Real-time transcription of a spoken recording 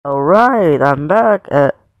Alright, I'm back.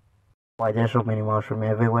 Why there's so many mushrooms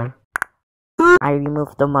everywhere? I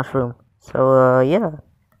removed the mushroom. So, yeah.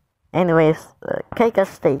 Anyways, cake a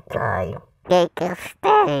steak time. Cake a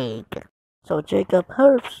steak. So Jacob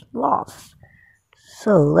Herbst lost.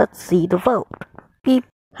 So let's see the vote. Beep.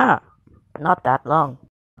 Ha. Not that long.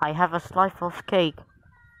 I have a slice of cake.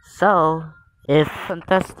 So, if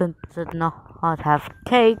contestant did not have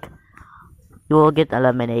cake, you will get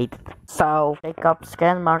eliminated. So, Jacob,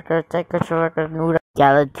 Scan Marker, Temperature, Nuda,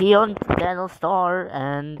 Galation, Daniel Star,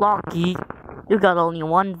 and Lucky. You got only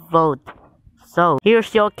one vote. So,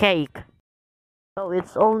 here's your cake. So,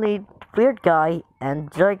 it's only Weird Guy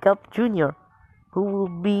and Jacob Jr. who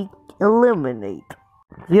will be eliminated.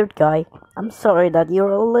 Weird Guy, I'm sorry that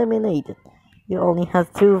you're eliminated. You only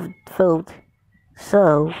have 2 votes.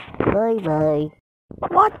 So, bye bye.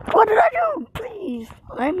 What did I do? Please,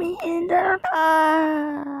 let me in there.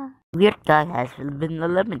 Weird Guy has been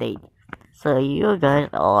eliminated. So you guys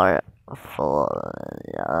are for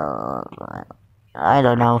I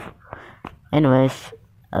don't know. Anyways,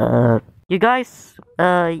 you guys,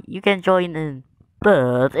 you can join in,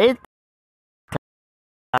 but it